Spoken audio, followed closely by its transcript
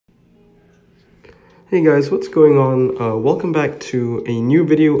Hey guys, what's going on? Welcome back to a new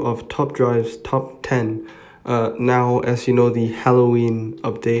video of Top Drive's Top 10. Now, as you know, the Halloween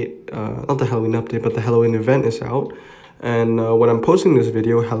update, not the Halloween update, but the Halloween event is out. And when I'm posting this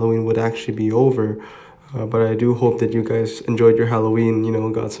video, Halloween would actually be over. But I do hope that you guys enjoyed your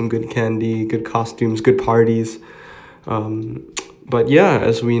Halloween, got some good candy, good costumes, good parties. But yeah,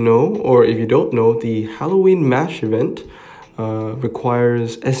 as we know, or if you don't know, the Halloween MASH event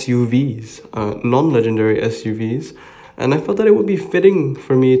requires SUVs, non-legendary SUVs, and I felt that it would be fitting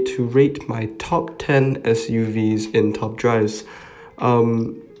for me to rate my top 10 SUVs in Top Drives.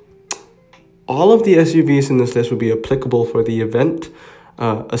 All of the SUVs in this list would be applicable for the event,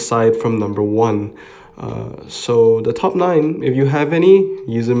 aside from number 1. So the top 9, if you have any,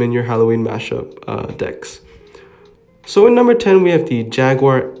 use them in your Halloween mashup decks. So in number 10, we have the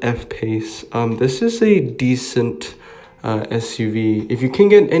Jaguar F-Pace. This is a decent SUV. If you can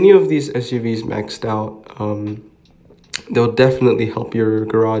get any of these SUVs maxed out, they'll definitely help your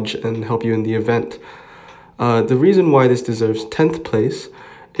garage and help you in the event. The reason why this deserves 10th place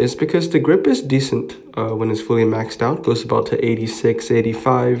is because the grip is decent when it's fully maxed out, goes about to 86,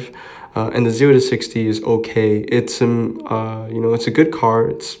 85, and the 0 to 60 is okay. It's it's a good car.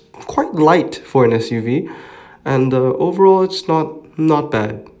 It's quite light for an SUV, and overall it's not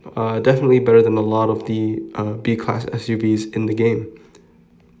bad. Definitely better than a lot of the B-Class SUVs in the game.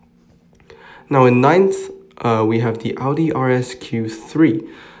 Now in 9th, we have the Audi RS-Q3.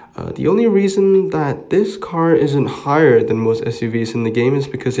 The only reason that this car isn't higher than most SUVs in the game is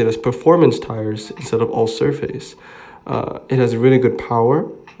because it has performance tires instead of all surface. It has really good power,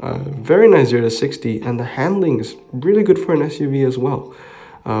 very nice 0 to 60, and the handling is really good for an SUV as well.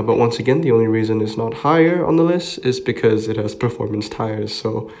 But once again, the only reason it's not higher on the list is because it has performance tires.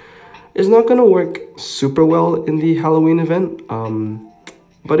 So it's not going to work super well in the Halloween event,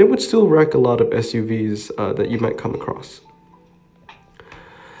 but it would still wreck a lot of SUVs that you might come across.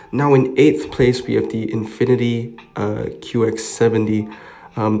 Now in 8th place, we have the Infiniti QX70.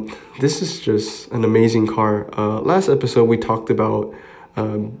 This is just an amazing car. Last episode, we talked about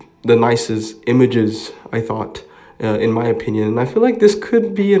the nicest images, I thought, in my opinion, and I feel like this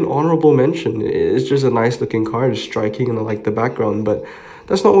could be an honorable mention. It's just a nice looking car, it's striking, and I like the background, but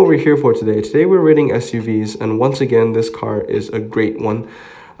that's not what we're here for today. Today we're rating SUVs, and once again, this car is a great one.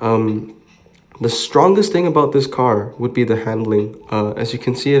 The strongest thing about this car would be the handling. As you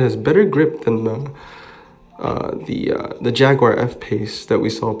can see, it has better grip than the Jaguar F-Pace that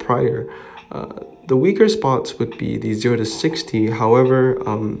we saw prior. The weaker spots would be the 0 to 60, however,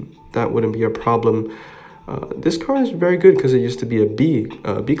 that wouldn't be a problem. This car is very good because it used to be a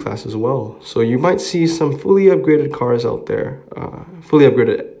B-Class as well. So you might see some fully upgraded cars out there, fully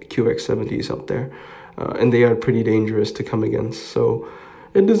upgraded QX70s out there, and they are pretty dangerous to come against. So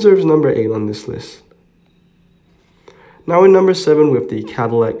it deserves number 8 on this list. Now in number 7, we have the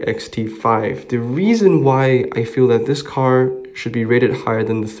Cadillac XT5. The reason why I feel that this car should be rated higher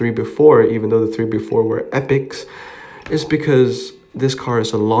than the 3 before, even though the 3 before were epics, is because this car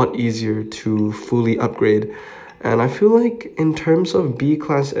is a lot easier to fully upgrade. And I feel like in terms of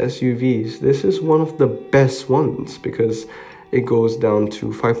B-Class SUVs, this is one of the best ones because it goes down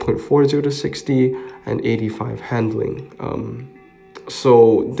to 5.40 to 60 and 85 handling.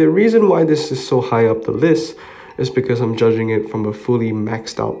 So the reason why this is so high up the list is because I'm judging it from a fully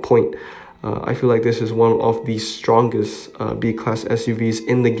maxed out point. I feel like this is one of the strongest B-Class SUVs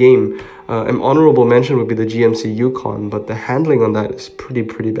in the game. An honorable mention would be the GMC Yukon, but the handling on that is pretty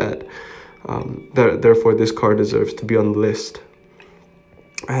bad. Therefore, this car deserves to be on the list.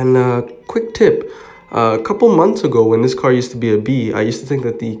 And quick tip, a couple months ago when this car used to be a B, I used to think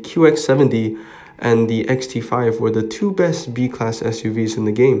that the QX70 and the XT5 were the 2 best B-Class SUVs in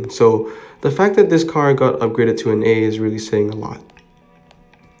the game. So the fact that this car got upgraded to an A is really saying a lot.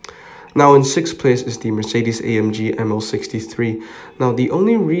 Now in 6th place is the Mercedes-AMG ML63. Now the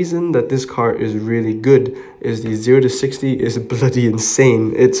only reason that this car is really good is the 0 to 60 is bloody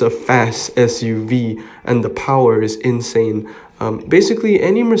insane. It's a fast SUV and the power is insane. Basically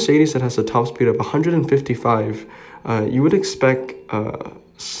any Mercedes that has a top speed of 155, you would expect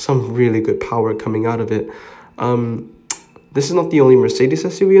some really good power coming out of it. This is not the only Mercedes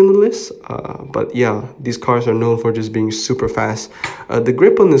SUV on the list, but yeah, these cars are known for just being super fast. The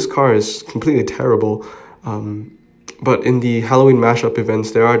grip on this car is completely terrible, but in the Halloween mashup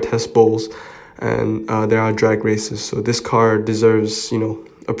events, there are test bowls and there are drag races, so this car deserves,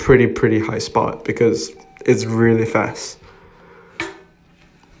 a pretty high spot because it's really fast.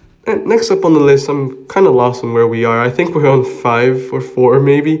 And next up on the list, I'm kind of lost on where we are. I think we're on 5 or 4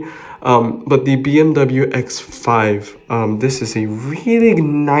 maybe. But the BMW X5, this is a really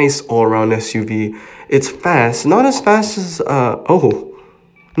nice all-around SUV. It's fast, not as fast as,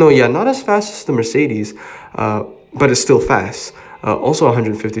 not as fast as the Mercedes, but it's still fast. Also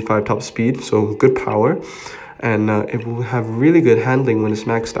 155 top speed, so good power. And it will have really good handling when it's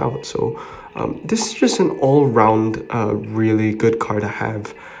maxed out. So this is just an all-round really good car to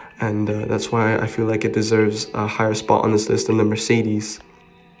have. And that's why I feel like it deserves a higher spot on this list than the Mercedes.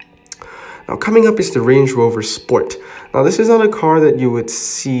 Now coming up is the Range Rover Sport. Now this is not a car that you would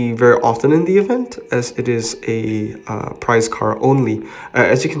see very often in the event, as it is a prize car only.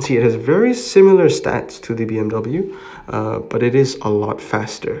 As you can see, it has very similar stats to the BMW, but it is a lot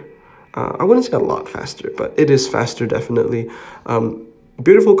faster. I wouldn't say a lot faster, but it is faster definitely.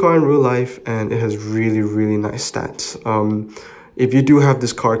 Beautiful car in real life, and it has really, really nice stats. If you do have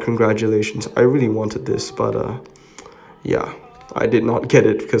this car, congratulations. I really wanted this, but yeah, I did not get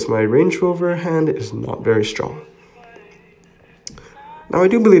it because my Range Rover hand is not very strong. Now I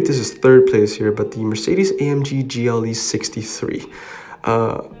do believe this is third place here, but the Mercedes-AMG GLE 63.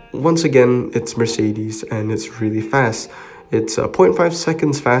 Once again, it's Mercedes and it's really fast. It's 0.5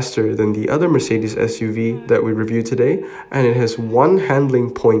 seconds faster than the other Mercedes SUV that we reviewed today, and it has one handling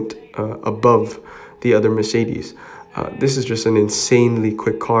point above the other Mercedes. This is just an insanely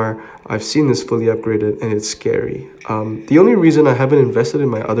quick car. I've seen this fully upgraded and it's scary. The only reason I haven't invested in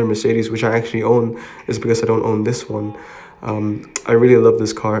my other Mercedes, which I actually own, is because I don't own this one. I really love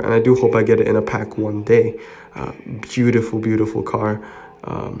this car and I do hope I get it in a pack one day. Beautiful, beautiful car.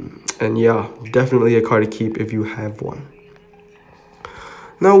 And yeah, definitely a car to keep if you have one.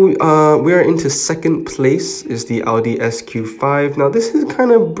 Now we are into second place is the Audi SQ5. Now this is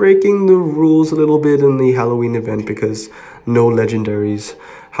kind of breaking the rules a little bit in the Halloween event because no legendaries.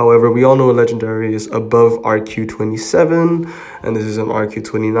 However, we all know a legendary is above RQ27 and this is an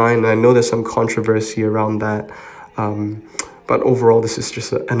RQ29. And I know there's some controversy around that. But overall, this is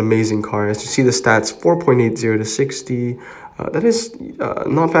just an amazing car. As you see the stats, 4.80 to 60. That is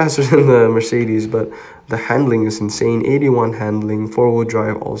not faster than the Mercedes, but the handling is insane. 81 handling, four-wheel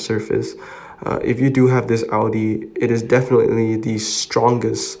drive, all surface. If you do have this Audi, it is definitely the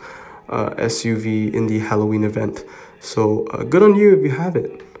strongest SUV in the Halloween event. So good on you if you have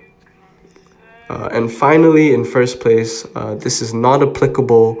it. And finally, in first place, this is not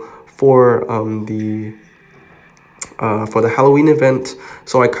applicable for the Halloween event.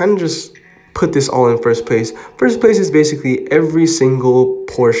 So I kind of just put this all in first place. First place is basically every single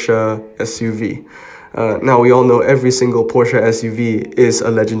Porsche SUV. Now we all know every single Porsche SUV is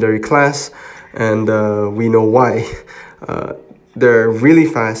a legendary class, and we know why. They're really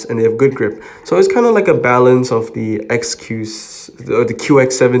fast and they have good grip. So it's kind of like a balance of the the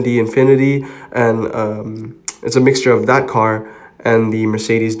QX70 Infinity, and it's a mixture of that car and the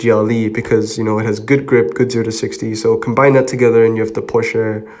Mercedes GLE because, you know, it has good grip, good 0 to 60. So combine that together and you have the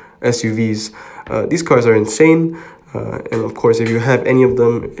Porsche SUVs. These cars are insane. And of course, if you have any of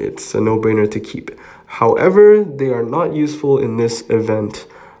them, it's a no-brainer to keep. However, they are not useful in this event.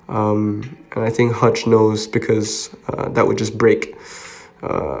 And I think Hutch knows because that would just break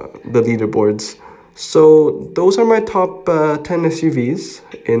the leaderboards. So those are my top 10 SUVs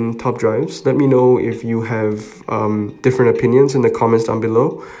in top drives. Let me know if you have different opinions in the comments down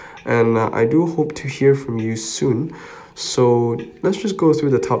below. And I do hope to hear from you soon. So let's just go through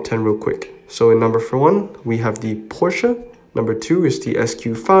the top 10 real quick. So in number 1, we have the Porsche. Number 2 is the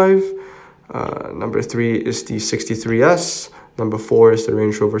SQ5. Number 3 is the 63S. Number 4 is the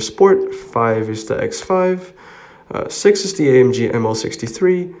Range Rover Sport. 5 is the X5. 6 is the AMG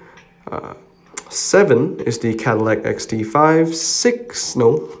ML63. 7 is the Cadillac XT5.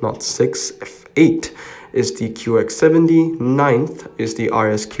 8 is the QX70. 9th is the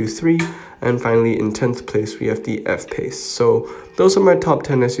RSQ3. And finally, in 10th place, we have the F-Pace. So those are my top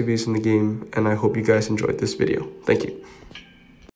 10 SUVs in the game, and I hope you guys enjoyed this video. Thank you.